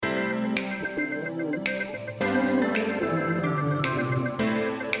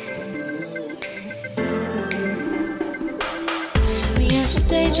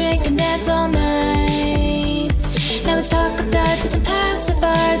we drink and dance all night. Now let's talk of diapers and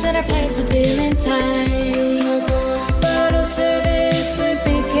pacifiers and our plates are feeling tight. Bottle service with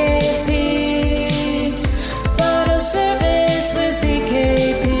BKP. Bottle service with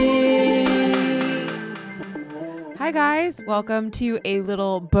BKP. Hi guys, welcome to a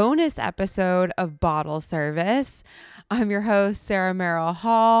little bonus episode of Bottle Service. I'm your host, Sarah Merrill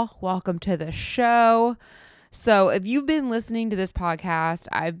Hall. Welcome to the show. So if you've been listening to this podcast,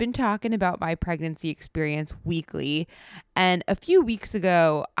 I've been talking about my pregnancy experience weekly. And a few weeks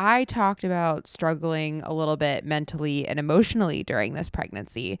ago, I talked about struggling a little bit mentally and emotionally during this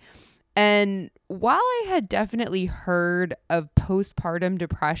pregnancy. And while I had definitely heard of postpartum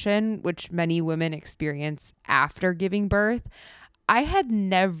depression, which many women experience after giving birth, I had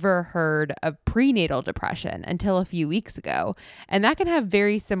never heard of prenatal depression until a few weeks ago. And that can have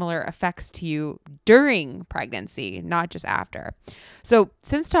very similar effects to you during pregnancy, not just after. So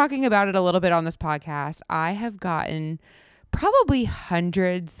since talking about it a little bit on this podcast, I have gotten probably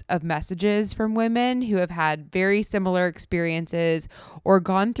hundreds of messages from women who have had very similar experiences or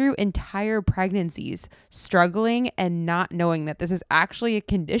gone through entire pregnancies struggling and not knowing that this is actually a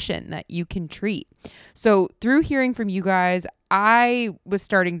condition that you can treat. So through hearing from you guys, I was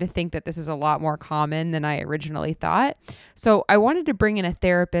starting to think that this is a lot more common than I originally thought. So I wanted to bring in a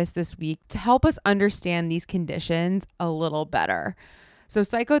therapist this week to help us understand these conditions a little better. So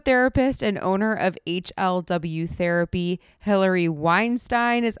psychotherapist and owner of HLW Therapy, Hilary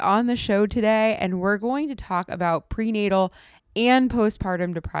Weinstein, is on the show today, and we're going to talk about prenatal and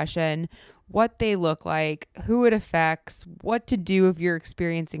postpartum depression, what they look like, who it affects, what to do if you're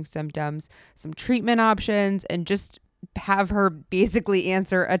experiencing symptoms, some treatment options, and just have her basically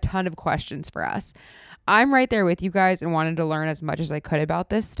answer a ton of questions for us. I'm right there with you guys and wanted to learn as much as I could about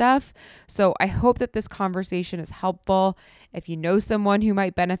this stuff. So I hope that this conversation is helpful. If you know someone who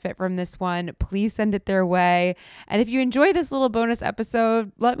might benefit from this one, please send it their way. And if you enjoy this little bonus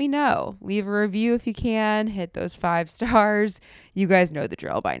episode, let me know. Leave a review if you can. Hit those 5 stars. You guys know the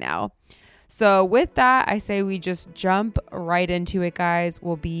drill by now. So with that, I say we just jump right into it, guys.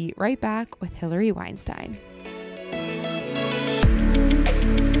 We'll be right back with Hilary Weinstein.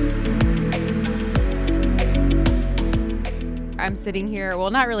 I'm sitting here, well,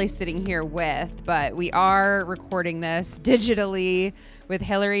 not really sitting here with, but we are recording this digitally with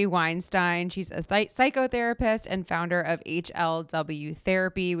Hilary Weinstein. She's a psychotherapist and founder of HLW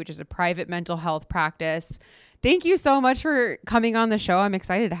Therapy, which is a private mental health practice. Thank you so much for coming on the show. I'm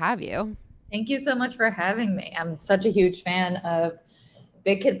excited to have you. Thank you so much for having me. I'm such a huge fan of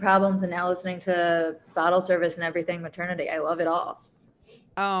Big Kid Problems and now listening to Bottle Service and everything maternity. I love it all.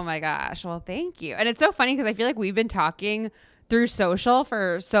 Oh my gosh. Well, thank you. And it's so funny because I feel like we've been talking through social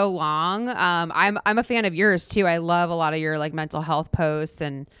for so long. I'm a fan of yours too. I love a lot of your like mental health posts,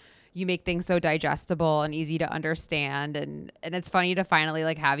 and you make things so digestible and easy to understand. And it's funny to finally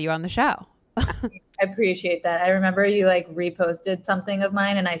like have you on the show. I appreciate that. I remember you like reposted something of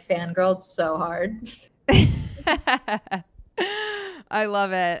mine and I fangirled so hard. I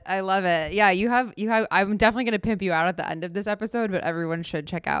love it. I love it. Yeah, you have, I'm definitely going to pimp you out at the end of this episode, but everyone should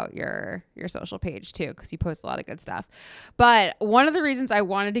check out your social page too, because you post a lot of good stuff. But one of the reasons I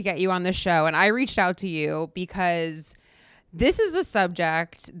wanted to get you on this show, and I reached out to you because this is a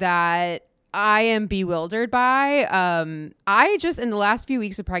subject that I am bewildered by. I just, in the last few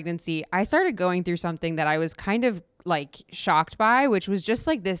weeks of pregnancy, I started going through something that I was kind of like shocked by, which was just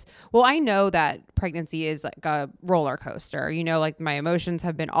like this. Well, I know that pregnancy is like a roller coaster, you know, like my emotions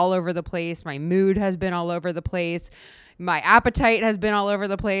have been all over the place. My mood has been all over the place. My appetite has been all over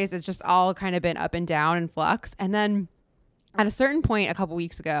the place. It's just all kind of been up and down and flux. And then at a certain point a couple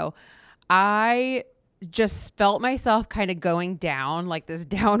weeks ago, I just felt myself kind of going down like this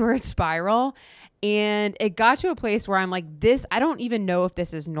downward spiral. And it got to a place where I'm like, I don't even know if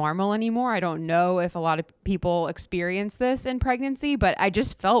this is normal anymore. I don't know if a lot of people experience this in pregnancy, but I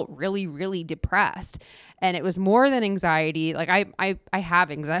just felt really, really depressed. And it was more than anxiety. Like I have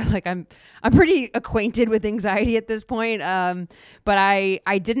anxiety. Like I'm pretty acquainted with anxiety at this point. But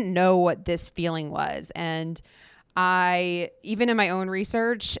I didn't know what this feeling was. And I, even in my own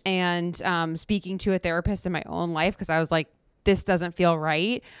research and speaking to a therapist in my own life, because I was like, this doesn't feel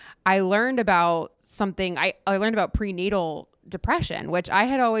right. I learned about something. I learned about prenatal depression, which I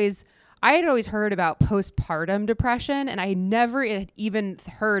had always heard about postpartum depression, and I never had even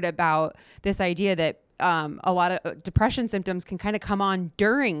heard about this idea that a lot of depression symptoms can kind of come on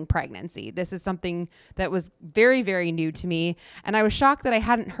during pregnancy. This is something that was very, very new to me. And I was shocked that I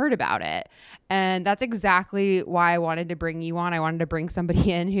hadn't heard about it. And that's exactly why I wanted to bring you on. I wanted to bring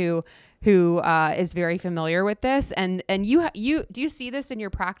somebody in who is very familiar with this. And you do you see this in your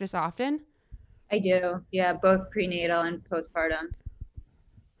practice often? I do. Yeah. Both prenatal and postpartum.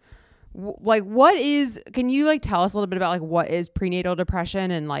 Like can you like tell us a little bit about like what is prenatal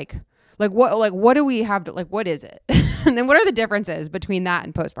depression and like what do we have to like, what is it? And then what are the differences between that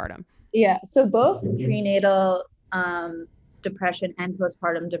and postpartum? Yeah. So both prenatal depression and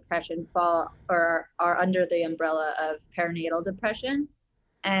postpartum depression fall or are under the umbrella of perinatal depression.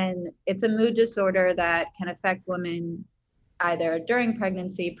 And it's a mood disorder that can affect women either during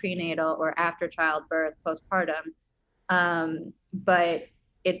pregnancy, prenatal, or after childbirth, postpartum. But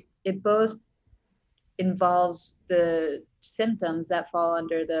it both involves the symptoms that fall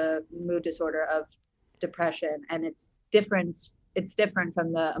under the mood disorder of depression, and it's different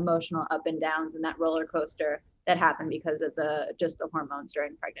from the emotional up and downs and that roller coaster that happen because of the hormones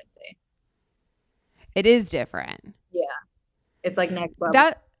during pregnancy. It is different. Yeah, it's like next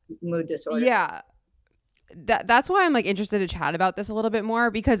level mood disorder. Yeah. That's why I'm like interested to chat about this a little bit more,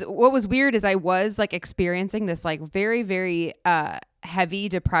 because what was weird is I was like experiencing this like very, very heavy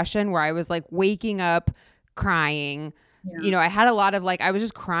depression where I was like waking up crying. Yeah. You know, I had a lot of like, I was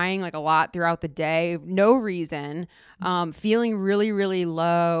just crying like a lot throughout the day, no reason, feeling really, really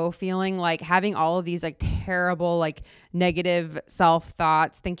low, feeling like having all of these like terrible, like negative self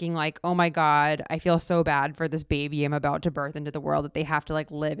thoughts, thinking like, oh my God, I feel so bad for this baby I'm about to birth into the world, that they have to like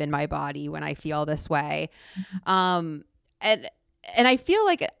live in my body when I feel this way. And I feel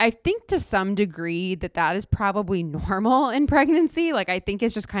like, I think to some degree that is probably normal in pregnancy. Like, I think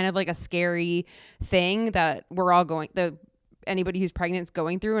it's just kind of like a scary thing that we're all anybody who's pregnant is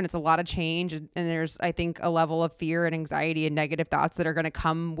going through, and it's a lot of change. And there's, I think, a level of fear and anxiety and negative thoughts that are going to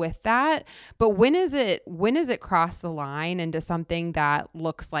come with that. But when is it cross the line into something that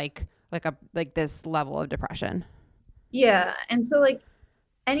looks like this level of depression? Yeah. And so like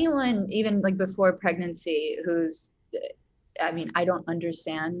anyone, even like before pregnancy, I don't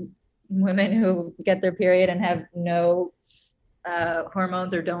understand women who get their period and have no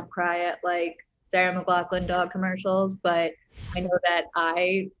hormones or don't cry at like Sarah McLachlan dog commercials, but I know that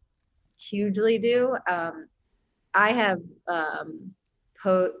I hugely do. I have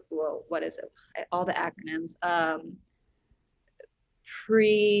what is it? All the acronyms.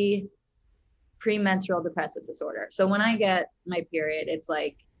 Premenstrual depressive disorder. So when I get my period, it's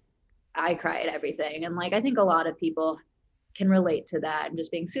like I cry at everything, and like I think a lot of people can relate to that and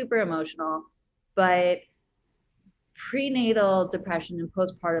just being super emotional. But prenatal depression and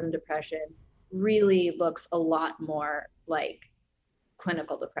postpartum depression really looks a lot more like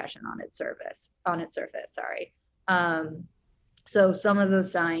clinical depression on its surface. Sorry. So some of those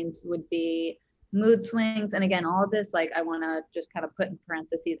signs would be mood swings. And again, all of this, like I want to just kind of put in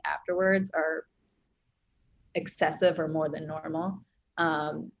parentheses afterwards, are excessive or more than normal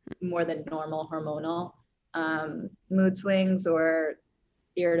hormonal. Mood swings or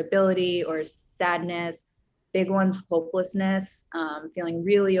irritability or sadness. Big ones, hopelessness, feeling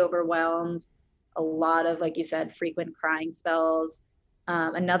really overwhelmed, a lot of, like you said, frequent crying spells.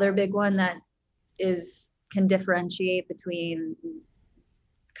 Another big one that can differentiate between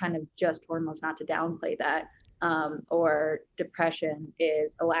kind of just hormones, not to downplay that, or depression,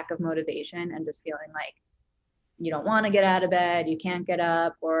 is a lack of motivation and just feeling like you don't want to get out of bed, you can't get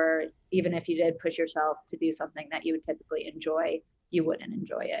up, or even if you did push yourself to do something that you would typically enjoy, you wouldn't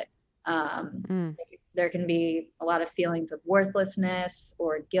enjoy it. There can be a lot of feelings of worthlessness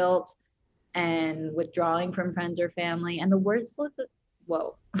or guilt and withdrawing from friends or family. And the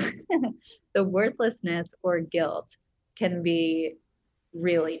worthlessness or guilt can be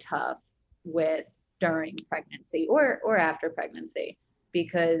really tough during pregnancy or after pregnancy,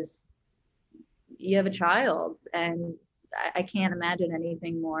 because you have a child, and I can't imagine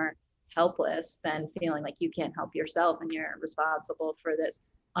anything more helpless than feeling like you can't help yourself and you're responsible for this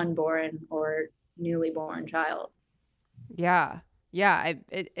unborn or newly born child. Yeah.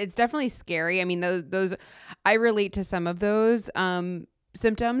 It's definitely scary. I mean, those I relate to some of those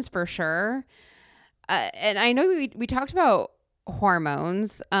symptoms for sure. And I know we talked about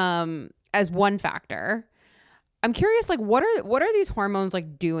hormones as one factor. I'm curious, like, what are these hormones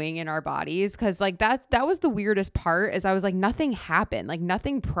like doing in our bodies? Cause like that was the weirdest part, is I was like, nothing happened. Like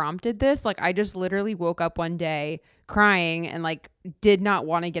nothing prompted this. Like I just literally woke up one day crying and like did not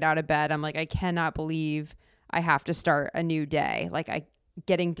want to get out of bed. I'm like, I cannot believe I have to start a new day. Like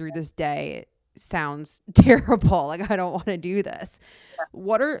getting through this day sounds terrible. Like, I don't want to do this.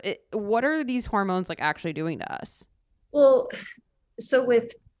 What are these hormones like actually doing to us? Well, so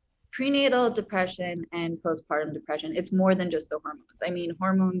with prenatal depression and postpartum depression, it's more than just the hormones. I mean,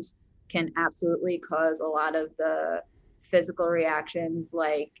 hormones can absolutely cause a lot of the physical reactions,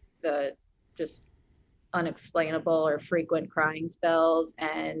 like the just unexplainable or frequent crying spells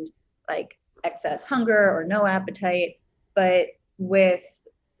and like excess hunger or no appetite. But with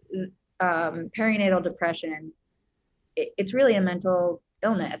perinatal depression, it's really a mental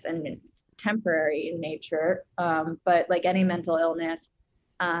illness, and it's temporary in nature. But like any mental illness,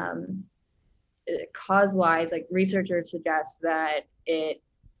 cause-wise, like researchers suggest that it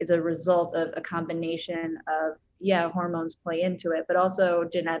is a result of a combination of, hormones play into it, but also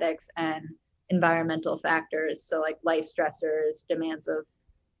genetics and environmental factors. So like life stressors, demands of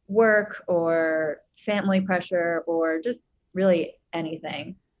work or family pressure, or just really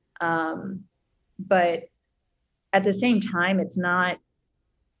anything. But at the same time, it's not,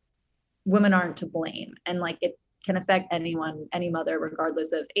 women aren't to blame. And like it can affect anyone, any mother,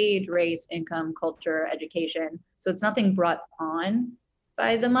 regardless of age, race, income, culture, education. So it's nothing brought on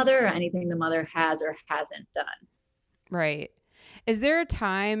by the mother or anything the mother has or hasn't done. Right. Is there a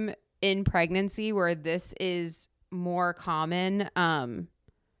time in pregnancy where this is more common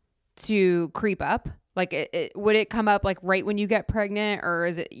to creep up? Like, would it come up like right when you get pregnant, or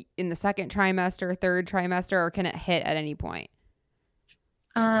is it in the second trimester, third trimester, or can it hit at any point?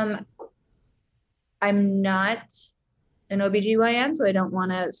 I'm not an OBGYN, so I don't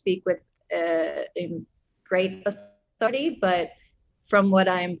want to speak with in great authority, but from what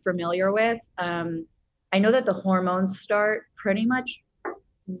I'm familiar with, I know that the hormones start pretty much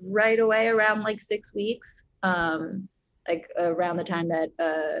right away around like 6 weeks, like around the time that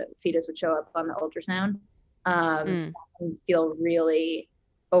a fetus would show up on the ultrasound, and feel really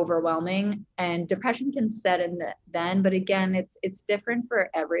overwhelming, and depression can set in then. But again, it's different for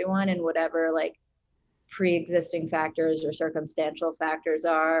everyone, and whatever like pre-existing factors or circumstantial factors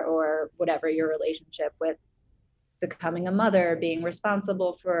are, or whatever your relationship with becoming a mother, being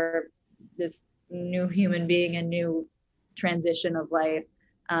responsible for this new human being, a new transition of life.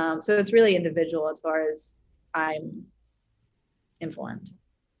 So it's really individual as far as I'm informed.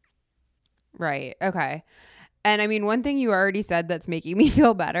 Right. Okay. And I mean, one thing you already said that's making me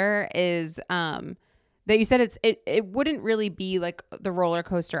feel better is that you said it wouldn't really be like the roller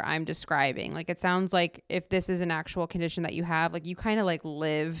coaster I'm describing. Like, it sounds like if this is an actual condition that you have, like you kind of like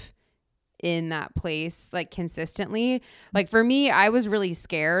live in that place like consistently. Like for me, I was really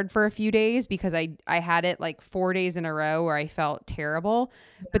scared for a few days because I had it like 4 days in a row where I felt terrible.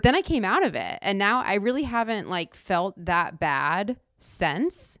 But then I came out of it, and now I really haven't like felt that bad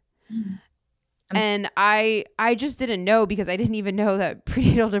since. And I just didn't know, because I didn't even know that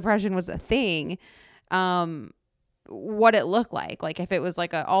prenatal depression was a thing, what it looked like if it was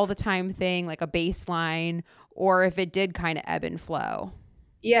like a all the time thing, like a baseline, or if it did kind of ebb and flow.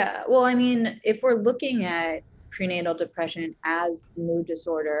 Yeah, well, I mean, if we're looking at prenatal depression as mood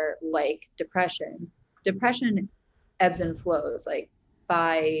disorder, like depression ebbs and flows. Like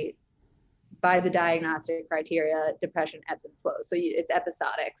by the diagnostic criteria, depression ebbs and flows. So it's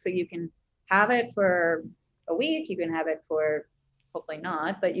episodic. So you can have it for a week, you can have it for, hopefully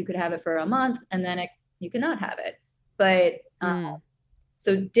not, but you could have it for a month, and then you cannot have it. But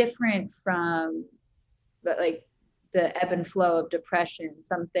so different from the ebb and flow of depression,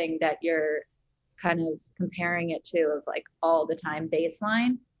 something that you're kind of comparing it to of like all the time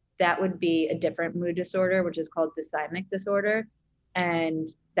baseline, that would be a different mood disorder, which is called dysthymic disorder. And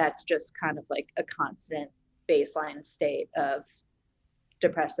that's just kind of like a constant baseline state of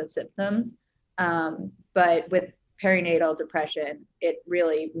depressive symptoms. But with perinatal depression, it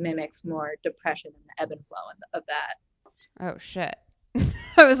really mimics more depression and the ebb and flow of that. Oh, shit.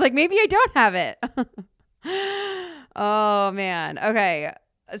 I was like, maybe I don't have it. Oh, man. Okay.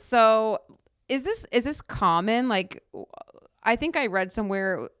 So is this common? Like, I think I read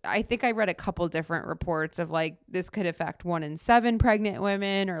a couple different reports of like, this could affect 1 in 7 pregnant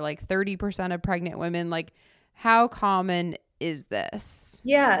women, or like 30% of pregnant women. Like, how common is this?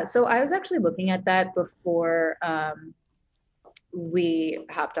 Yeah. So I was actually looking at that before we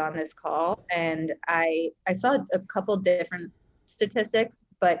hopped on this call, and I saw a couple different statistics,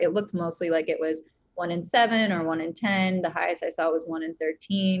 but it looked mostly like it was 1 in 7 or 1 in 10. The highest I saw was 1 in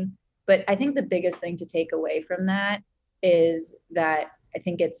 13. But I think the biggest thing to take away from that is that I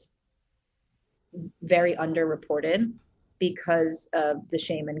think it's very underreported because of the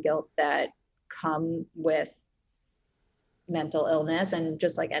shame and guilt that come with mental illness. And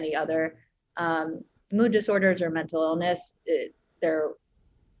just like any other mood disorders or mental illness, they're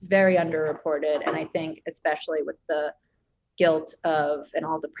very underreported. And I think especially with the guilt of and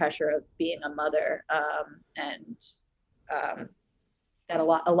all the pressure of being a mother, that a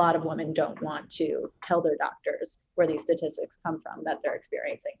lot of women don't want to tell their doctors where these statistics come from, that they're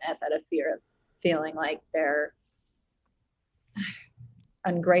experiencing this, out of fear of feeling like they're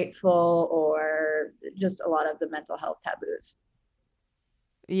ungrateful, or just a lot of the mental health taboos.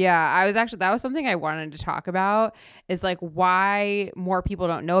 Yeah, that was something I wanted to talk about, is like why more people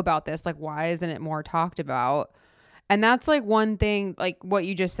don't know about this. Like, why isn't it more talked about? And that's like one thing, like what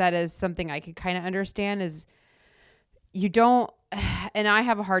you just said is something I could kind of understand, is you don't, and I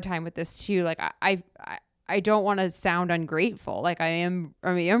have a hard time with this too. Like I don't want to sound ungrateful. Like I'm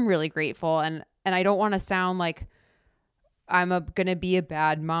really grateful, and I don't want to sound like gonna be a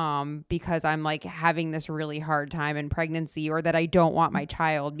bad mom because I'm like having this really hard time in pregnancy, or that I don't want my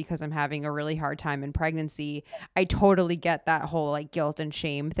child because I'm having a really hard time in pregnancy. I totally get that whole like guilt and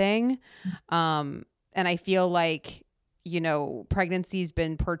shame thing. And I feel like, pregnancy's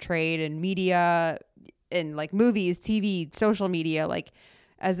been portrayed in media, in like movies, TV, social media, like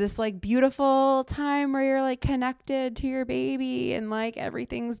as this like beautiful time where you're like connected to your baby and like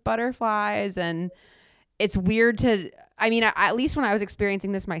everything's butterflies. And it's weird at least when I was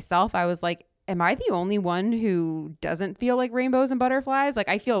experiencing this myself, I was like, am I the only one who doesn't feel like rainbows and butterflies? Like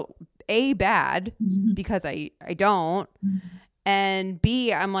I feel bad because I don't. And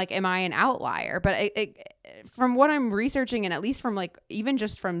B, I'm like, am I an outlier? But from what I'm researching, and at least from like, even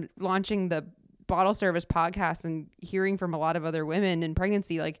just from launching the Bottle Service podcast and hearing from a lot of other women in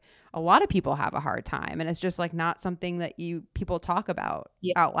pregnancy, like a lot of people have a hard time, and it's just like not something that people talk about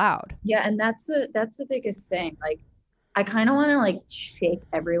out loud. Yeah. And that's the biggest thing. Like, I kind of want to like shake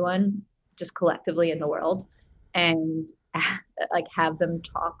everyone just collectively in the world and like have them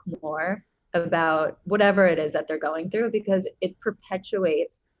talk more about whatever it is that they're going through, because it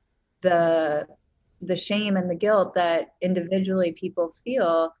perpetuates the shame and the guilt that individually people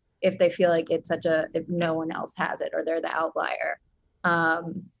feel if they feel like if no one else has it, or they're the outlier.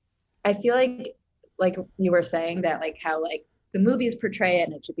 I feel like you were saying that, like how like the movies portray it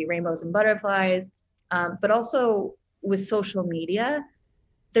and it should be rainbows and butterflies. But also with social media,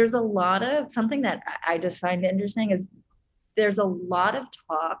 there's a lot of something that I just find interesting is there's a lot of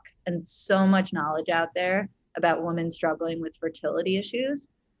talk and so much knowledge out there about women struggling with fertility issues.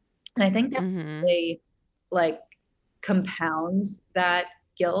 And I think that really like compounds that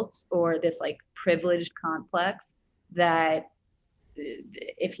guilt, or this like privileged complex that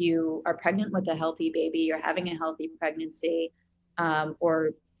if you are pregnant with a healthy baby, you're having a healthy pregnancy, or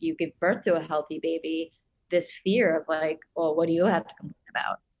you give birth to a healthy baby, this fear of like, well, what do you have to complain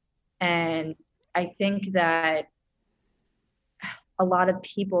about? And I think that a lot of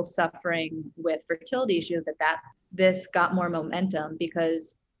people suffering with fertility issues, that this got more momentum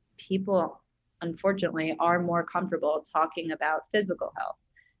because people unfortunately are more comfortable talking about physical health.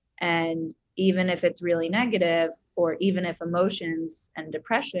 And even if it's really negative, or even if emotions and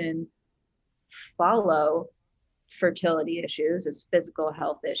depression follow fertility issues as physical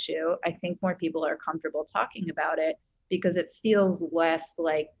health issue, I think more people are comfortable talking about it because it feels less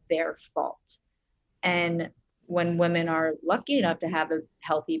like their fault. And when women are lucky enough to have a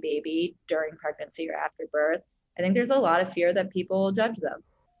healthy baby during pregnancy or after birth, I think there's a lot of fear that people will judge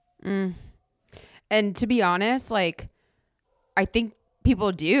them. And to be honest, like, I think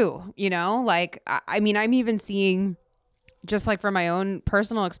people do, like, I mean, I'm even seeing, just like from my own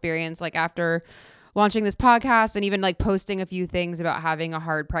personal experience, like after launching this podcast and even like posting a few things about having a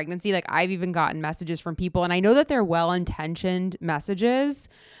hard pregnancy, like I've even gotten messages from people, and I know that they're well-intentioned messages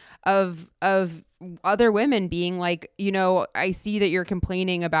of other women being like, I see that you're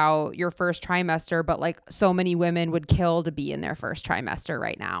complaining about your first trimester, but like so many women would kill to be in their first trimester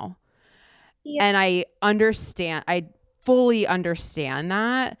right now. Yeah. And I fully understand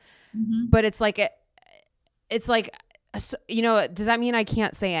that, but it's like, does that mean I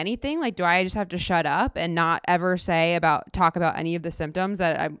can't say anything? Like, do I just have to shut up and not ever talk about any of the symptoms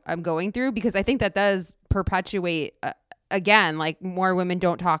that I'm going through? Because I think that does perpetuate, again, like more women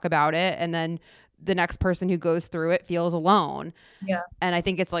don't talk about it, and then the next person who goes through it feels alone. Yeah. And I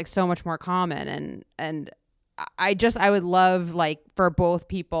think it's like so much more common, and I would love, like, for both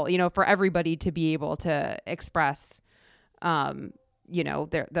people, for everybody to be able to express, their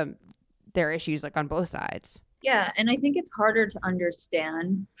issues, like on both sides. Yeah. And I think it's harder to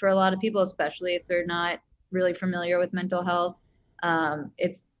understand for a lot of people, especially if they're not really familiar with mental health.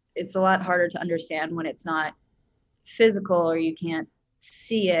 It's a lot harder to understand when it's not physical, or you can't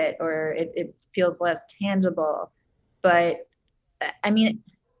see it, or it feels less tangible. But I mean,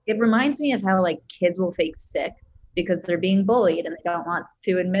 it reminds me of how like kids will fake sick because they're being bullied and they don't want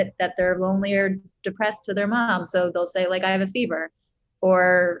to admit that they're lonely or depressed to their mom. So they'll say like, I have a fever,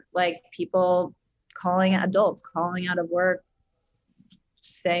 or like people adults calling out of work,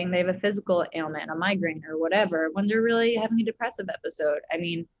 saying they have a physical ailment, a migraine or whatever, when they're really having a depressive episode. I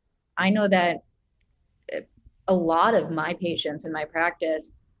mean, I know that a lot of my patients in my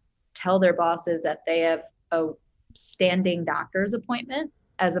practice tell their bosses that they have a standing doctor's appointment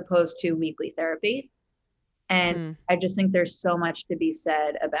as opposed to weekly therapy. And I just think there's so much to be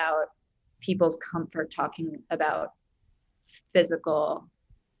said about people's comfort talking about physical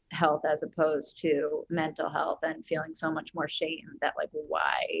health as opposed to mental health, and feeling so much more shame that like,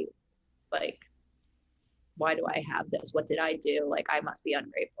 why do I have this? What did I do? Like, I must be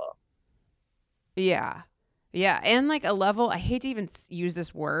ungrateful. Yeah. Yeah. And like a level, I hate to even use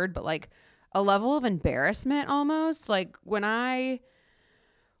this word, but like a level of embarrassment almost. Like when I,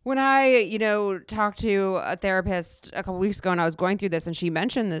 talked to a therapist a couple weeks ago and I was going through this and she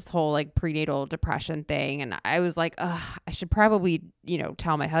mentioned this whole like prenatal depression thing. And I was like, I should probably,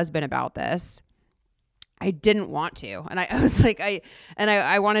 tell my husband about this. I didn't want to. And I was like,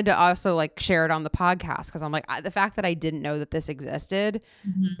 I wanted to also like share it on the podcast. Cause I'm like, the fact that I didn't know that this existed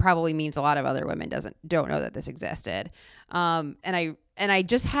probably means a lot of other women don't know that this existed. And I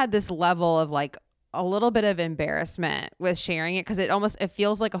just had this level of like, a little bit of embarrassment with sharing it because it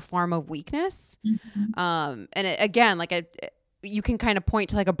feels like a form of weakness. And again, you can kind of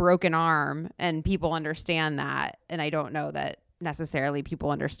point to like a broken arm and people understand that. And I don't know that necessarily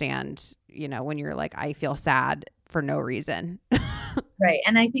people understand, when you're like, I feel sad for no reason. Right.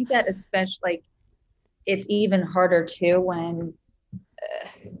 And I think that especially like it's even harder too when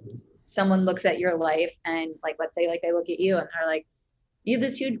someone looks at your life and like, let's say like they look at you and they're like, you have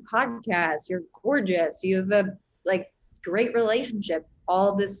this huge podcast, you're gorgeous, you have a like great relationship,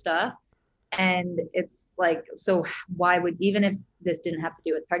 all this stuff. And it's like, so why would, even if this didn't have to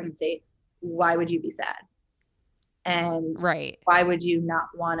do with pregnancy, why would you be sad? And right. Why would you not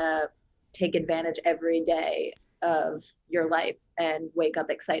want to take advantage every day of your life and wake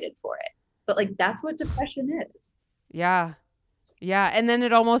up excited for it? But like, that's what depression is. Yeah. Yeah. And then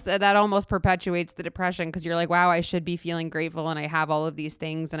that almost perpetuates the depression because you're like, wow, I should be feeling grateful and I have all of these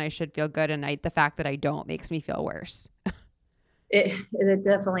things and I should feel good. And the fact that I don't makes me feel worse. It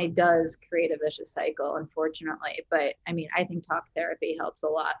definitely does create a vicious cycle, unfortunately. But I mean, I think talk therapy helps a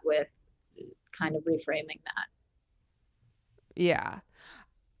lot with kind of reframing that. Yeah.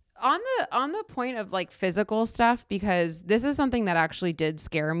 On the point of like physical stuff, because this is something that actually did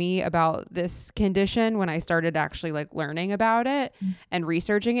scare me about this condition when I started actually like learning about it and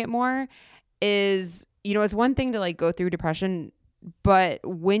researching it more, is, it's one thing to like go through depression, but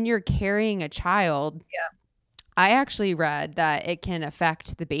when you're carrying a child, I actually read that it can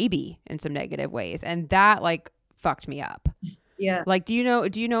affect the baby in some negative ways. And that like fucked me up. Yeah. Like, do you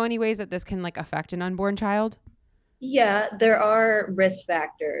know any ways that this can like affect an unborn child? Yeah, there are risk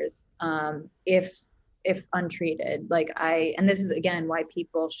factors if untreated. And this is again why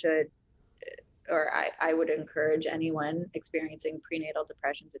people should, or I would encourage anyone experiencing prenatal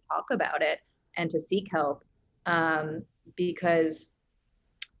depression to talk about it and to seek help, because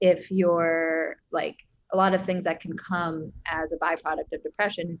if you're like, a lot of things that can come as a byproduct of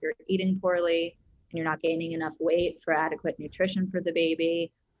depression, if you're eating poorly and you're not gaining enough weight for adequate nutrition for the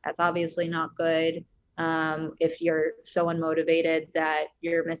baby, that's obviously not good. If you're so unmotivated that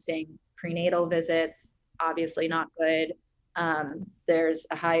you're missing prenatal visits, obviously not good. There's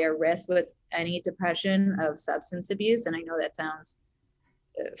a higher risk with any depression of substance abuse. And I know that sounds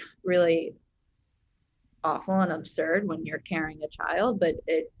really awful and absurd when you're carrying a child, but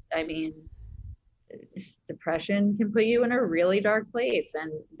depression can put you in a really dark place.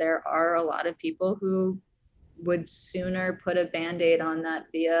 And there are a lot of people who would sooner put a Band-Aid on that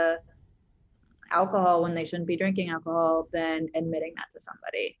via alcohol when they shouldn't be drinking alcohol than admitting that to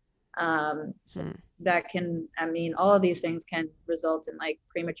somebody. That can, all of these things can result in like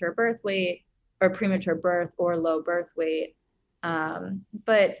premature birth or low birth weight.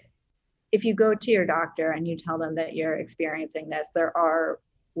 But if you go to your doctor and you tell them that you're experiencing this, there are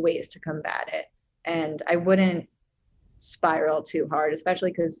ways to combat it. And I wouldn't spiral too hard,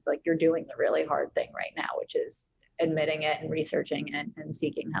 especially because like you're doing the really hard thing right now, which is admitting it and researching it and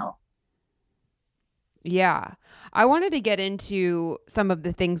seeking help. Yeah. I wanted to get into some of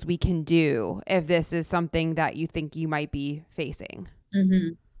the things we can do if this is something that you think you might be facing.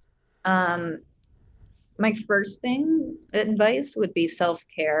 My first advice would be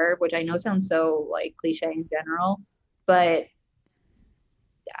self-care, which I know sounds so like cliche in general, but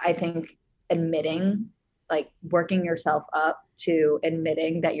I think working yourself up to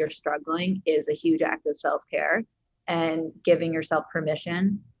admitting that you're struggling is a huge act of self-care. and giving yourself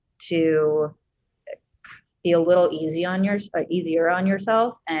permission to be a little easier on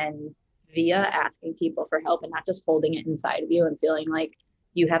yourself, and via asking people for help and not just holding it inside of you and feeling like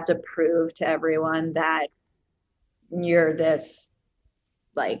you have to prove to everyone that you're this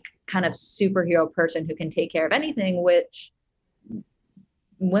like kind of superhero person who can take care of anything, which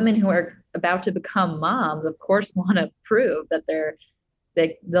women who are about to become moms, of course, want to prove that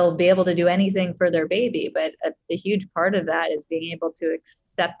they'll be able to do anything for their baby. But a huge part of that is being able to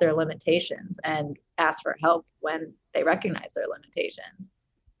accept their limitations and ask for help when they recognize their limitations.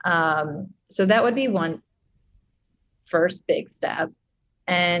 So that would be one first big step.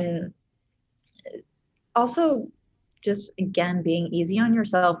 And also just, again, being easy on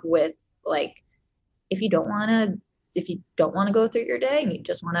yourself with, like, if you don't want to go through your day and you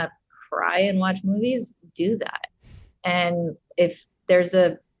just want to cry and watch movies, do that. And if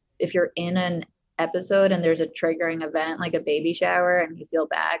you're in an episode and there's a triggering event like a baby shower and you feel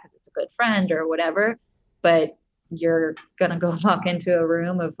bad because it's a good friend or whatever, but you're going to go walk into a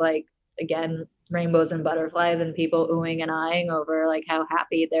room of, like, again, rainbows and butterflies and people oohing and eyeing over like how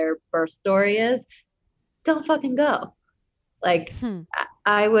happy their birth story is, don't fucking go. Like,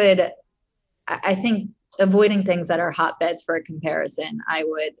 I think avoiding things that are hotbeds for a comparison, I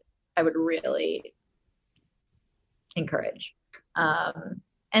would really encourage.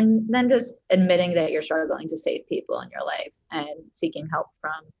 And then just admitting that you're struggling to save people in your life and seeking help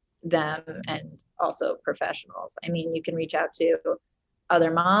from them and also professionals. I mean, you can reach out to other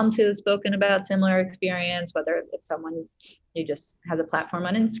moms who have spoken about similar experience, whether it's someone who just has a platform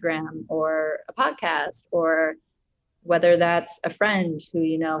on Instagram or a podcast, or whether that's a friend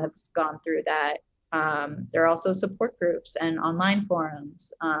who has gone through that. There are also support groups and online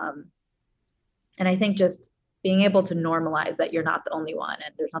forums. And I think just being able to normalize that you're not the only one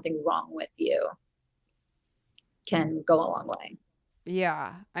and there's nothing wrong with you can go a long way.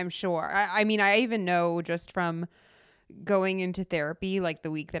 Yeah, I'm sure. I mean, I even know just from going into therapy, like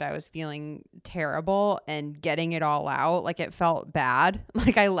the week that I was feeling terrible and getting it all out, like it felt bad.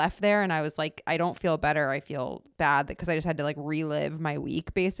 Like I left there and I was like, I don't feel better. I feel bad because I just had to like relive my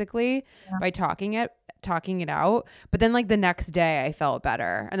week basically by talking it out. But then like the next day I felt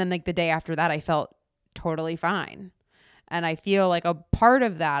better. And then like the day after that, I felt totally fine. And I feel like a part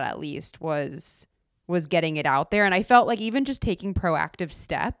of that at least was getting it out there. And I felt like even just taking proactive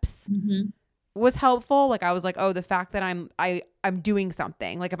steps was helpful. Like I was like, oh, the fact that I'm doing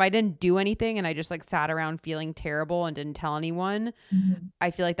something. Like if I didn't do anything and I just like sat around feeling terrible and didn't tell anyone,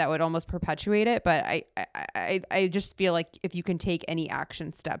 I feel like that would almost perpetuate it. But I just feel like if you can take any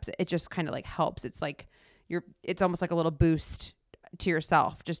action steps, it just kind of like helps. It's like it's almost like a little boost to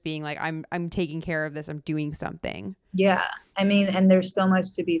yourself, just being like, I'm taking care of this. I'm doing something. Yeah. I mean, and there's so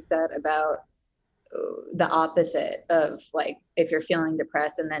much to be said about the opposite of like, if you're feeling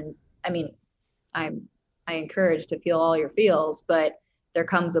depressed and then, I mean, I encourage to feel all your feels, but there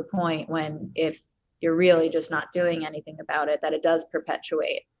comes a point when if you're really just not doing anything about it, that it does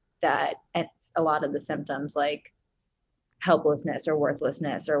perpetuate that. And a lot of the symptoms like helplessness or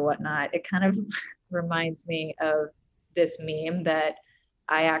worthlessness or whatnot, it kind of reminds me of this meme that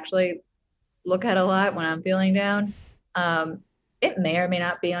I actually look at a lot when I'm feeling down. It may or may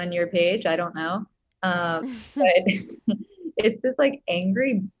not be on your page. I don't know. But it's this like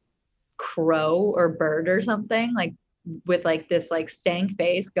angry crow or bird or something, like with like this like stank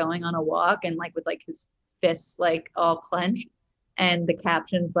face going on a walk and like with like his fists like all clenched, and the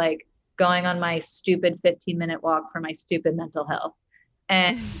caption's like, going on my stupid 15-minute walk for my stupid mental health.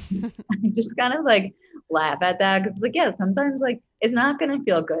 And I just kind of like laugh at that because like, yeah, sometimes like it's not going to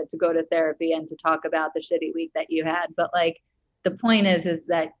feel good to go to therapy and to talk about the shitty week that you had, but like the point is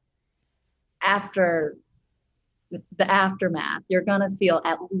that after the aftermath, you're going to feel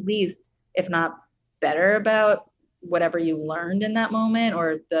at least, if not better, about whatever you learned in that moment,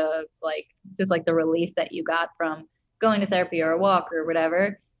 or the like, just like the relief that you got from going to therapy or a walk or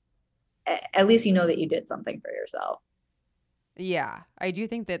whatever. At least you know that you did something for yourself. Yeah, I do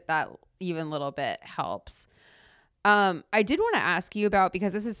think that even little bit helps. I did want to ask you about,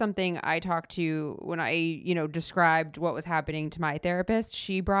 because this is something I talked to when I, described what was happening to my therapist.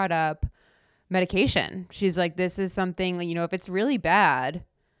 She brought up medication. She's like, this is something, if it's really bad,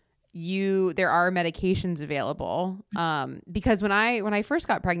 there are medications available. Because when I first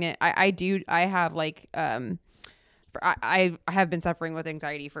got pregnant, I have like, I have been suffering with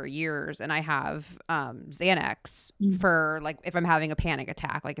anxiety for years, and I have Xanax for like if I'm having a panic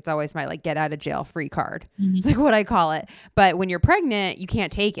attack. Like it's always my like get out of jail free card. It's like what I call it. But when you're pregnant, you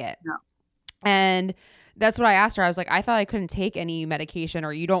can't take it. No. And that's what I asked her. I was like, I thought I couldn't take any medication,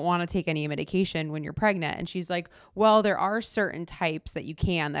 or you don't want to take any medication when you're pregnant. And she's like, well, there are certain types that you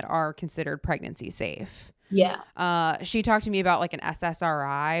can that are considered pregnancy safe. Yeah. She talked to me about like an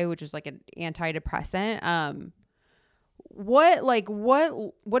SSRI, which is like an antidepressant.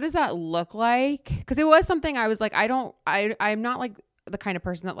 What does that look like? Because it was something I was like, I'm not like the kind of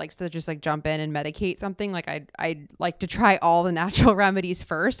person that likes to just like jump in and medicate something. Like I'd like to try all the natural remedies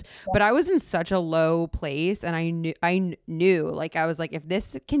first, but I was in such a low place, and I knew like, I was like, if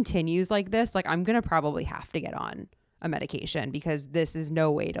this continues like this, like I'm going to probably have to get on a medication, because this is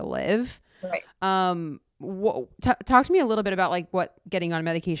no way to live. Right. Talk to me a little bit about like what getting on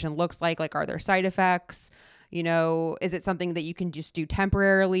medication looks like. Like, are there side effects? You know, is it something that you can just do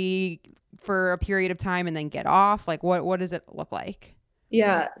temporarily for a period of time and then get off? Like, what does it look like?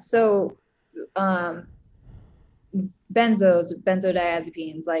 Yeah. So,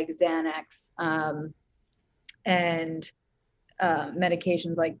 benzodiazepines like Xanax, and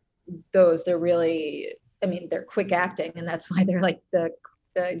medications like those, they're really, I mean, they're quick acting, and that's why they're like the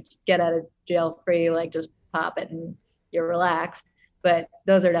get out of jail free, like just pop it and you're relaxed. But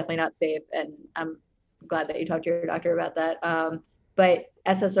those are definitely not safe, and I'm glad that you talked to your doctor about that. But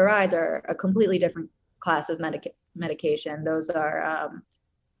SSRIs are a completely different class of medication. Those are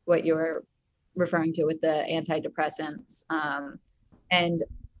what you're referring to with the antidepressants. And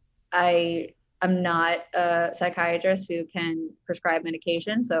I'm not a psychiatrist who can prescribe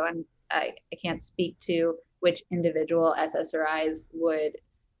medication, so I can't speak to which individual SSRIs would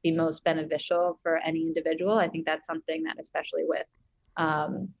be most beneficial for any individual. I think that's something that, especially with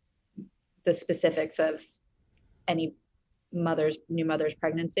the specifics of any new mother's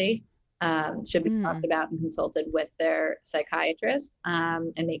pregnancy, should be talked about and consulted with their psychiatrist,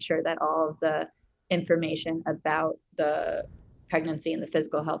 and make sure that all of the information about the pregnancy and the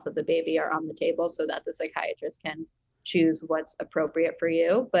physical health of the baby are on the table, so that the psychiatrist can choose what's appropriate for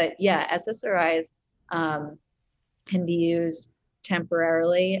you. But yeah, SSRIs can be used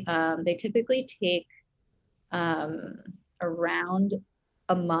temporarily. They typically take around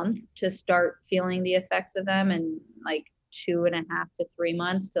a month to start feeling the effects of them, and like 2.5 to 3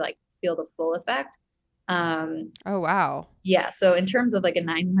 months to like feel the full effect. Oh, wow. Yeah. So in terms of like a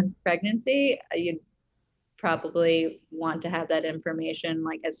 9-month pregnancy, you'd probably want to have that information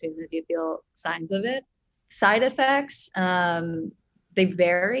like as soon as you feel signs of it. Side effects, they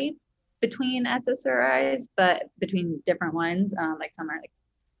vary between SSRIs, but between different ones, like some are like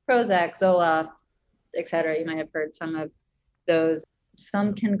Prozac, Zoloft, etc. You might have heard some of those.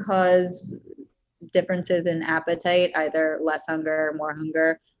 Some can cause differences in appetite, either less hunger or more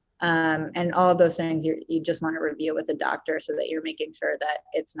hunger. And all of those things you just want to review with a doctor so that you're making sure that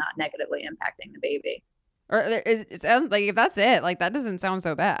it's not negatively impacting the baby. Or it sounds like, if that's it, like that doesn't sound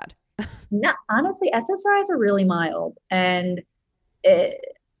so bad. No, honestly, SSRIs are really mild, and a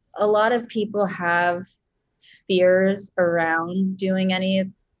lot of people have fears around doing any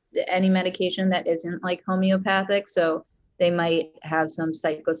medication that isn't like homeopathic. So they might have some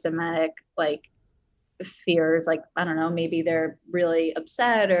psychosomatic like fears, like, I don't know, maybe they're really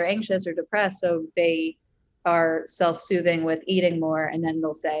upset or anxious or depressed, so they are self-soothing with eating more, and then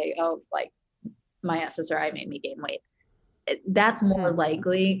they'll say, oh, like my SSRI made me gain weight. That's more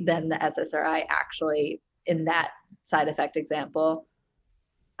likely than the SSRI actually, in that side effect example,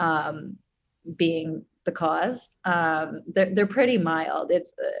 being the cause. They're pretty mild.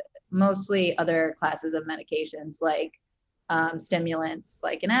 It's mostly other classes of medications like stimulants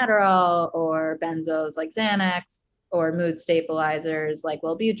like an Adderall, or benzos like Xanax, or mood stabilizers like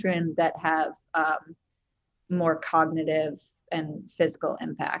Wellbutrin that have more cognitive and physical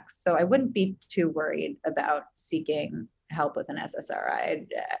impacts. So I wouldn't be too worried about seeking help with an SSRI.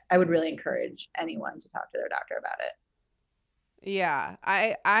 I would really encourage anyone to talk to their doctor about it. Yeah,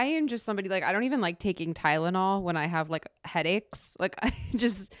 I am just somebody, like, I don't even like taking Tylenol when I have like headaches. Like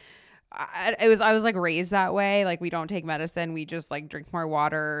I was like raised that way. Like, we don't take medicine. We just like drink more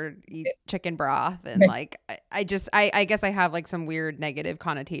water, eat chicken broth. And like, I guess I have like some weird negative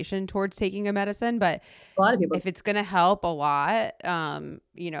connotation towards taking a medicine, but A lot of people, if it's going to help a lot,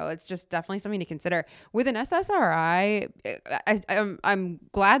 it's just definitely something to consider. With an SSRI, I'm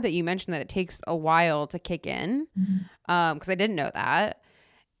glad that you mentioned that it takes a while to kick in, because I didn't know that.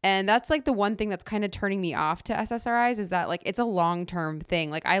 And that's like the one thing that's kind of turning me off to SSRIs, is that like it's a long-term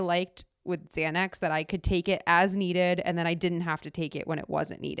thing. Like, I liked with Xanax that I could take it as needed, and then I didn't have to take it when it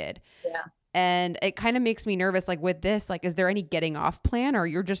wasn't needed. yeah. And it kind of makes me nervous. Like, with this, like, is there any getting off plan, or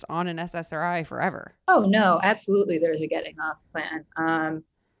you're just on an SSRI forever? Oh no, absolutely. There's a getting off plan.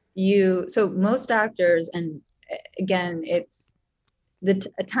 So most doctors, and again, it's the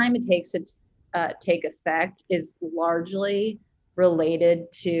time it takes to take effect is largely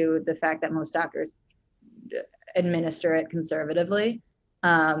related to the fact that most doctors administer it conservatively.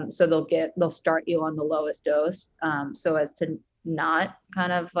 So they'll start you on the lowest dose, so as to not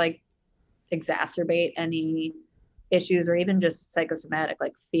kind of like exacerbate any issues or even just psychosomatic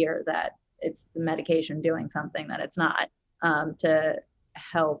like fear that it's the medication doing something that it's not, to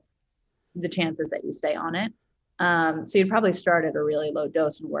help the chances that you stay on it. So you'd probably start at a really low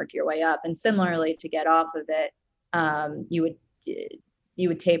dose and work your way up. And similarly, to get off of it, you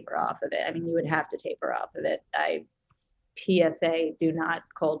would taper off of it. I mean, you would have to taper off of it. PSA, do not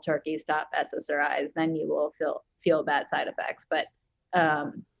cold turkey stop SSRIs, then you will feel bad side effects. But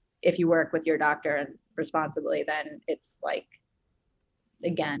if you work with your doctor and responsibly, then it's like,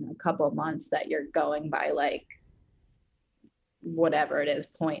 again, a couple of months that you're going by like whatever it is,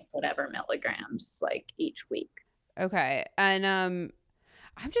 point whatever milligrams like each week. Okay. And I'm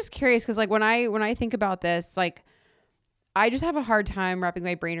just curious because like when I think about this, like I just have a hard time wrapping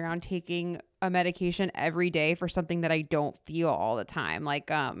my brain around taking a medication every day for something that I don't feel all the time. Like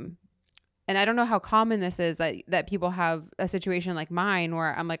and I don't know how common this is that people have a situation like mine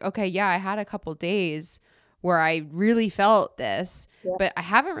where I'm like, okay, yeah, I had a couple days where I really felt this, Yeah. but I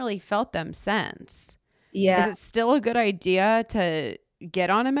haven't really felt them since. Yeah. Is it still a good idea to get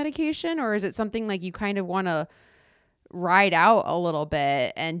on a medication, or is it something like you kind of want to ride out a little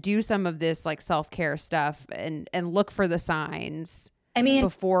bit and do some of this like self-care stuff and look for the signs, I mean,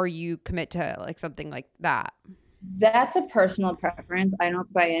 before you commit to like something like that? That's a personal preference. I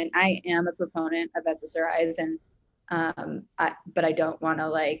don't buy in. I am a proponent of SSRIs, and but I don't want to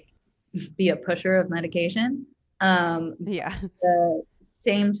like be a pusher of medication. Yeah. At the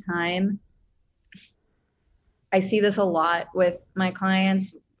same time, I see this a lot with my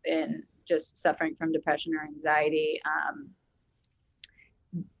clients in just suffering from depression or anxiety,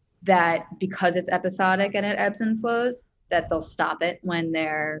 that because it's episodic and it ebbs and flows, that they'll stop it when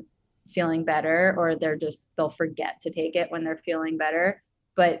they're feeling better, or they'll forget to take it when they're feeling better.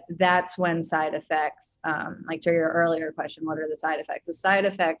 But that's when side effects, like to your earlier question, what are the side effects? The side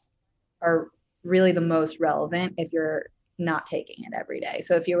effects are really the most relevant if you're not taking it every day.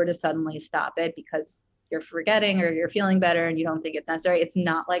 So if you were to suddenly stop it because you're forgetting or you're feeling better and you don't think it's necessary, it's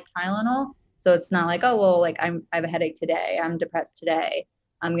not like Tylenol. So it's not like, oh, well, like I have a headache today, I'm depressed today,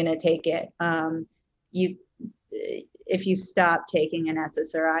 I'm going to take it. If you stop taking an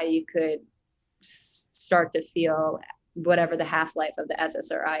SSRI, you could start to feel whatever the half-life of the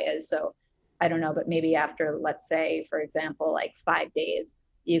SSRI is. So I don't know, but maybe after, let's say, for example, like 5 days,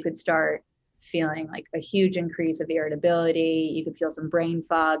 you could start feeling like a huge increase of irritability. You could feel some brain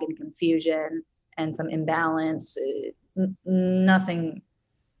fog and confusion and some imbalance. Nothing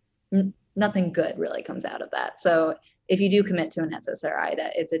good really comes out of that. So if you do commit to an SSRI,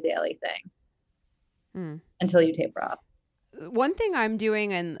 that it's a daily thing until you taper off. One thing I'm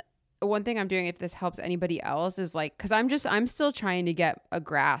doing, if this helps anybody else, is like, cause I'm still trying to get a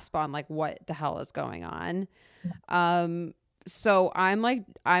grasp on like what the hell is going on. So I'm like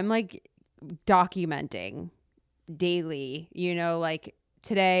documenting daily, like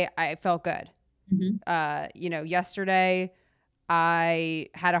today I felt good. Yesterday I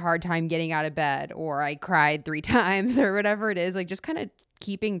had a hard time getting out of bed, or I cried 3 times or whatever it is, like just kind of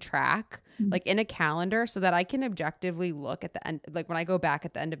keeping track like in a calendar so that I can objectively look at the end, like when I go back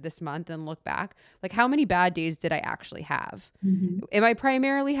at the end of this month and look back, like how many bad days did I actually have? Am I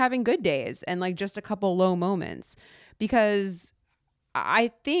primarily having good days and like just a couple low moments? Because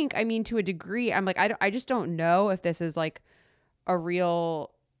I think, I mean, to a degree, I'm like, I just don't know if this is like a real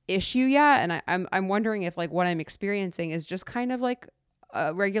issue yet. And I'm wondering if like what I'm experiencing is just kind of like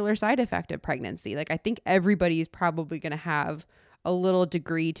a regular side effect of pregnancy. Like I think everybody's probably going to have a little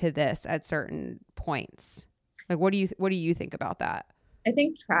degree to this at certain points. Like, what do you think about that? I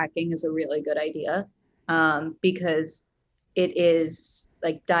think tracking is a really good idea, because it is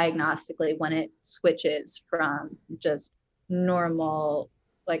like diagnostically when it switches from just normal,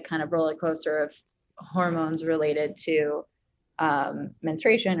 like kind of roller coaster of hormones related to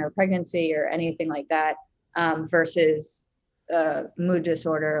menstruation or pregnancy or anything like that, versus mood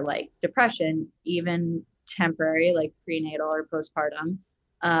disorder like depression, even temporary like prenatal or postpartum.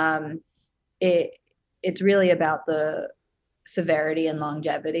 It's really about the severity and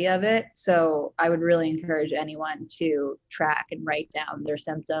longevity of it. So I would really encourage anyone to track and write down their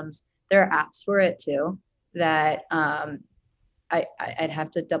symptoms. There are apps for it too that I'd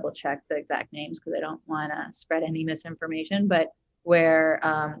have to double check the exact names because I don't want to spread any misinformation, but where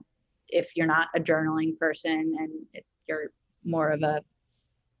if you're not a journaling person and if you're more of a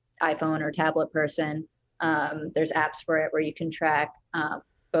iPhone or tablet person, there's apps for it where you can track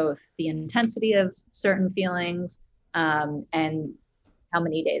both the intensity of certain feelings and how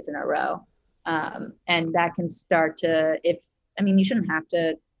many days in a row. And that can start to, you shouldn't have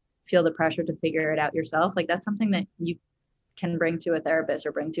to feel the pressure to figure it out yourself. Like that's something that you can bring to a therapist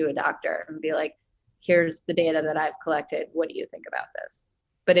or bring to a doctor and be like, here's the data that I've collected. What do you think about this?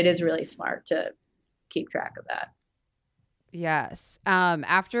 But it is really smart to keep track of that. Yes.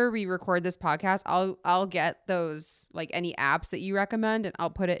 After we record this podcast, I'll get those, like any apps that you recommend, and I'll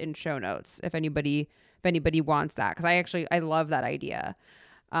put it in show notes if anybody wants that, because I love that idea.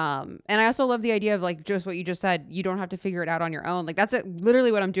 And I also love the idea of like just what you just said. You don't have to figure it out on your own. Like that's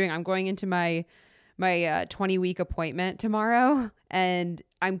literally what I'm doing. I'm going into my 20-week appointment tomorrow, and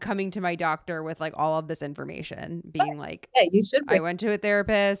I'm coming to my doctor with like all of this information, being like, yeah, you should. I went to a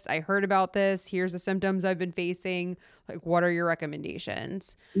therapist. I heard about this. Here's the symptoms I've been facing. Like, what are your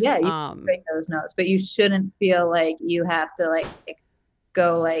recommendations? Yeah, you can write those notes, but you shouldn't feel like you have to like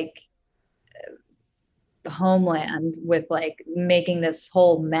go like homeland with like making this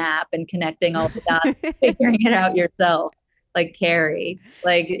whole map and connecting all the dots, figuring it out yourself, like Carrie.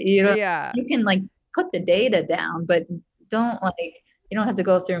 Like you can like put the data down, but you don't have to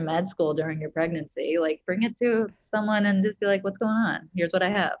go through med school during your pregnancy. Like bring it to someone and just be like, what's going on? Here's what I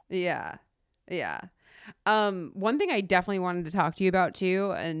have. Yeah. One thing I definitely wanted to talk to you about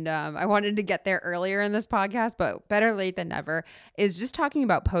too, and I wanted to get there earlier in this podcast, but better late than never, is just talking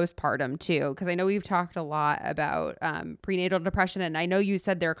about postpartum too, because I know we've talked a lot about prenatal depression, and I know you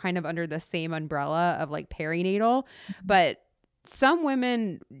said they're kind of under the same umbrella of like perinatal, but some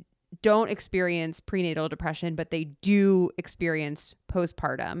women don't experience prenatal depression, but they do experience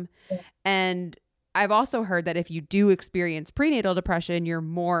postpartum. Yeah. And I've also heard that if you do experience prenatal depression, you're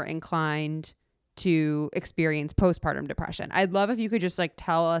more inclined to experience postpartum depression. I'd love if you could just like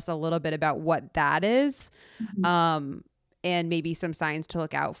tell us a little bit about what that is, and maybe some signs to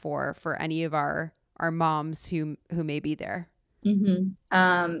look out for any of our moms who may be there.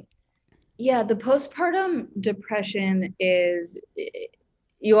 Yeah, the postpartum depression is,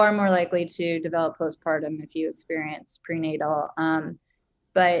 you are more likely to develop postpartum if you experience prenatal.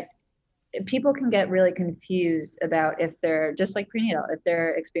 But people can get really confused about if they're just like prenatal, if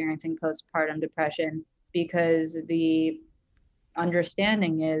they're experiencing postpartum depression, because the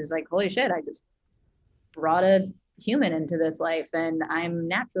understanding is like, holy shit, I just brought a human into this life and I'm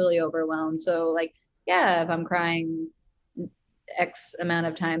naturally overwhelmed. So like, yeah, if I'm crying X amount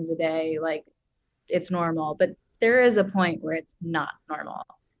of times a day, like it's normal, but there is a point where it's not normal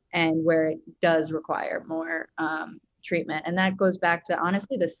and where it does require more treatment. And that goes back to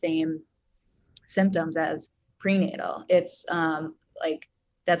honestly the same symptoms as prenatal. It's like,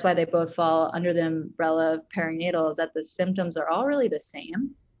 that's why they both fall under the umbrella of perinatal, is that the symptoms are all really the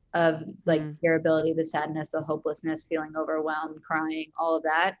same, of like irritability, the sadness, the hopelessness, feeling overwhelmed, crying, all of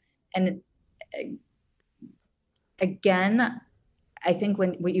that. And again, I think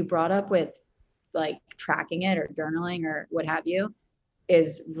what you brought up with like tracking it or journaling or what have you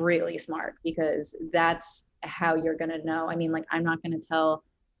is really smart, because that's how you're going to know. I mean, like, I'm not going to tell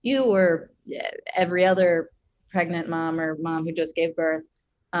you or every other pregnant mom or mom who just gave birth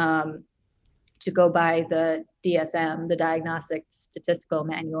to go by the DSM, the Diagnostic Statistical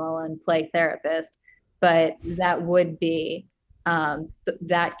Manual, and play therapist, but that would be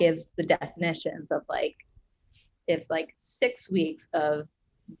that gives the definitions of like, if like 6 weeks of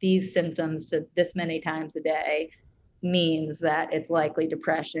these symptoms to this many times a day means that it's likely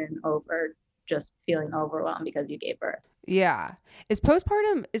depression over just feeling overwhelmed because you gave birth. Yeah. Is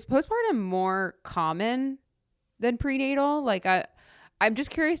postpartum more common than prenatal? Like I'm just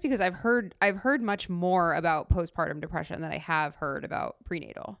curious, because I've heard much more about postpartum depression than I have heard about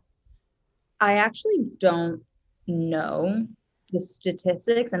prenatal. I actually don't know the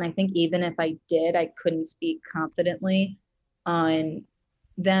statistics, and I think even if I did, I couldn't speak confidently on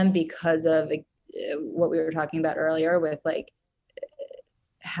them because of what we were talking about earlier with like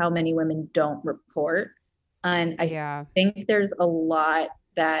how many women don't report. And I think there's a lot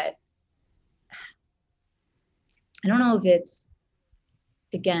that, I don't know if it's,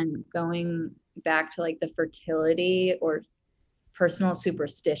 again, going back to like the fertility or personal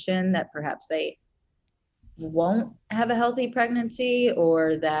superstition that perhaps they won't have a healthy pregnancy,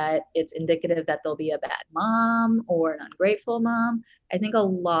 or that it's indicative that they'll be a bad mom or an ungrateful mom. I think a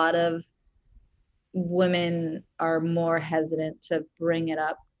lot of women are more hesitant to bring it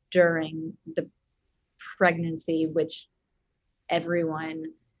up during the pregnancy, which everyone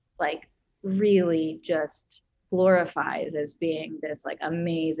like really just glorifies as being this like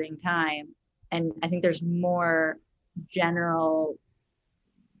amazing time. And I think there's more general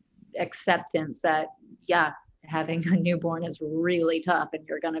acceptance that, yeah, having a newborn is really tough and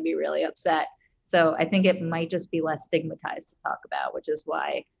you're going to be really upset. So I think it might just be less stigmatized to talk about, which is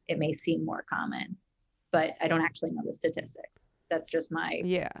why it may seem more common, but I don't actually know the statistics. That's just my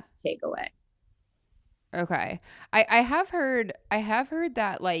takeaway. Okay. I have heard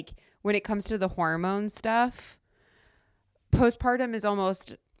that like when it comes to the hormone stuff, postpartum is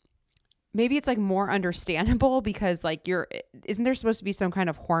almost, maybe it's like more understandable because like isn't there supposed to be some kind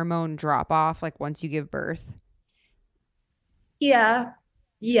of hormone drop off like once you give birth? Yeah.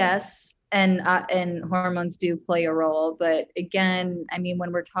 Yes. And hormones do play a role, but again, I mean,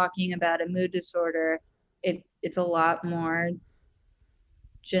 when we're talking about a mood disorder, it's a lot more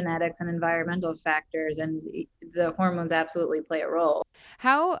genetics and environmental factors, and the hormones absolutely play a role.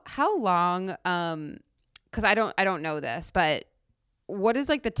 How long, because I don't know this, but what is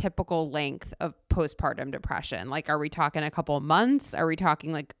like the typical length of postpartum depression? Like, are we talking a couple of months? Are we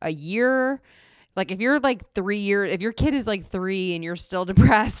talking like a year? Like if you're like 3 years, if your kid is like 3 and you're still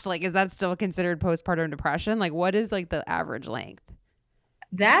depressed, like is that still considered postpartum depression? Like what is like the average length?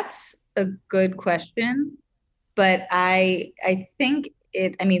 That's a good question, but I think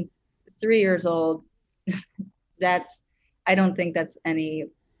I mean, 3 years old, I don't think that's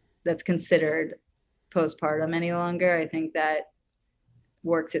considered postpartum any longer. I think that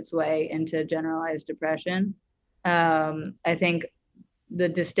works its way into generalized depression. I think the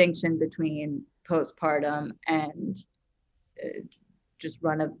distinction between postpartum and just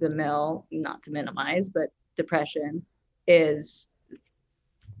run of the mill, not to minimize, but depression is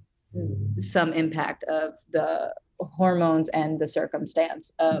some impact of the hormones and the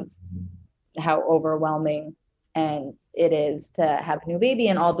circumstance of how overwhelming and it is to have a new baby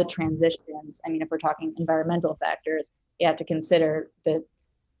and all the transitions. I mean, if we're talking environmental factors, you have to consider the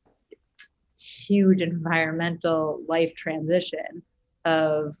huge environmental life transition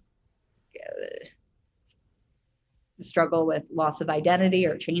of struggle with loss of identity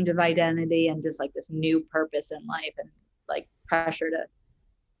or change of identity and just like this new purpose in life and like pressure to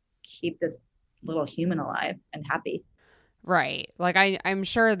keep this little human alive and happy. Right. Like I'm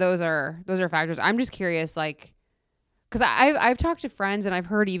sure those are factors. I'm just curious, like, because I've talked to friends and I've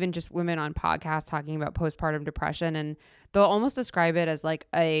heard even just women on podcasts talking about postpartum depression, and they'll almost describe it as like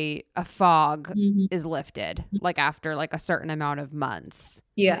a fog is lifted, like after like a certain amount of months.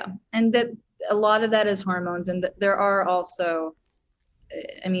 Yeah, and that a lot of that is hormones, and there are also,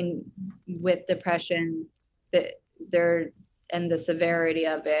 I mean, with depression, and the severity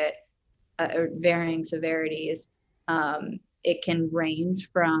of it, or varying severities, it can range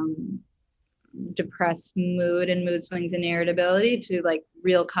from depressed mood and mood swings and irritability to like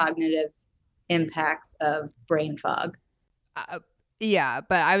real cognitive impacts of brain fog. Yeah,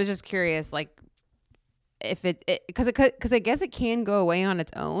 but I was just curious, like, if because I guess it can go away on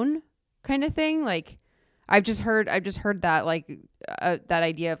its own, kind of thing. Like, I've just heard that like that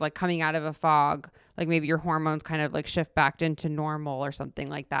idea of like coming out of a fog, like maybe your hormones kind of like shift back into normal or something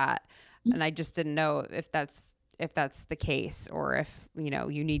like that. And I just didn't know if that's the case, or if, you know,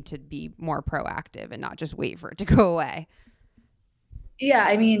 you need to be more proactive and not just wait for it to go away. Yeah,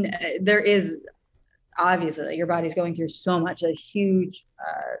 I mean, there is obviously like, your body's going through so much, a huge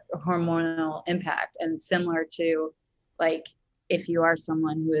hormonal impact, and similar to like if you are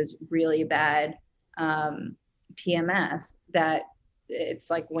someone who is really bad PMS, that it's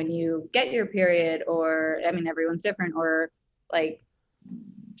like when you get your period, or I mean everyone's different, or like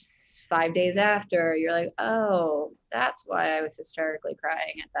 5 days after you're like, oh, that's why I was hysterically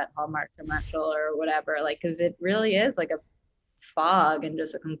crying at that Hallmark commercial or whatever, like because it really is like a fog and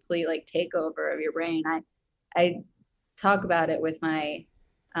just a complete like takeover of your brain. I talk about it with my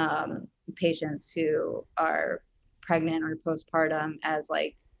patients who are pregnant or postpartum as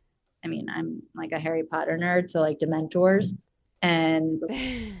like, I mean, I'm like a Harry Potter nerd, so like Dementors, and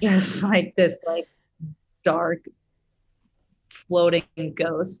just like this like dark floating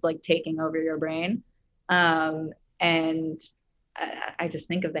ghosts like taking over your brain. And I just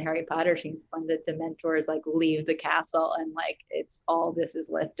think of the Harry Potter scenes when the Dementors like leave the castle and like it's all this is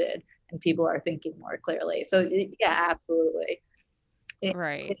lifted and people are thinking more clearly. So yeah, absolutely.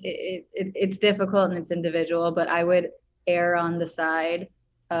 Right. It's difficult and it's individual, but I would err on the side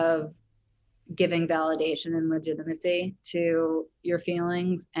of giving validation and legitimacy to your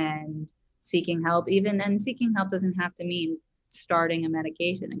feelings and seeking help. And seeking help doesn't have to mean starting a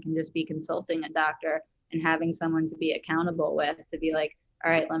medication. It can just be consulting a doctor and having someone to be accountable with, to be like,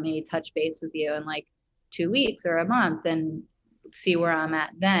 all right, let me touch base with you in like 2 weeks or a month and see where I'm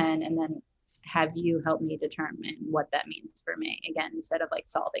at then, and then have you help me determine what that means for me, again, instead of like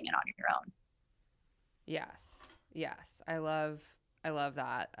solving it on your own. Yes. I love I love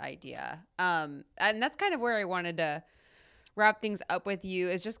that idea. And that's kind of where I wanted to wrap things up with you,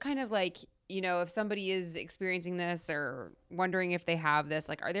 is just kind of like, if somebody is experiencing this or wondering if they have this,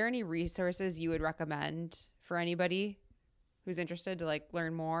 like, are there any resources you would recommend for anybody who's interested to like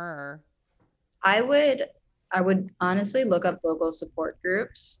learn more? Or I would honestly look up local support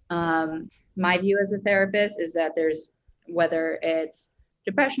groups. My view as a therapist is that whether it's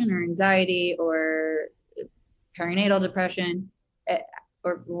depression or anxiety or perinatal depression,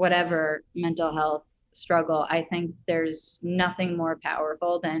 or whatever mental health struggle, I think there's nothing more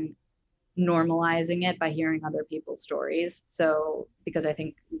powerful than normalizing it by hearing other people's stories. So, because I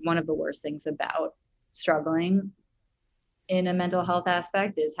think one of the worst things about struggling in a mental health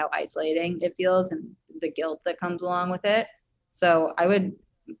aspect is how isolating it feels and the guilt that comes along with it. So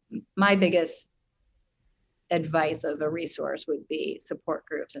my biggest advice of a resource would be support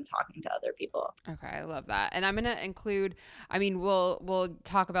groups and talking to other people. Okay, I love that. And I'm going to include, we'll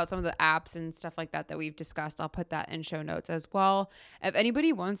talk about some of the apps and stuff like that we've discussed. I'll put that in show notes as well. If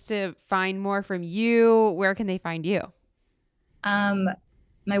anybody wants to find more from you, where can they find you?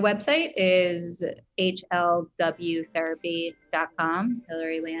 My website is HLWtherapy.com,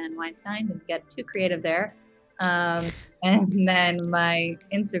 Hilary Weinstein. Didn't get too creative there. And then my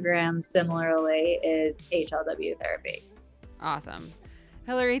Instagram similarly is HLW Therapy. Awesome.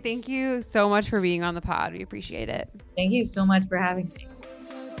 Hilary, thank you so much for being on the pod. We appreciate it. Thank you so much for having me.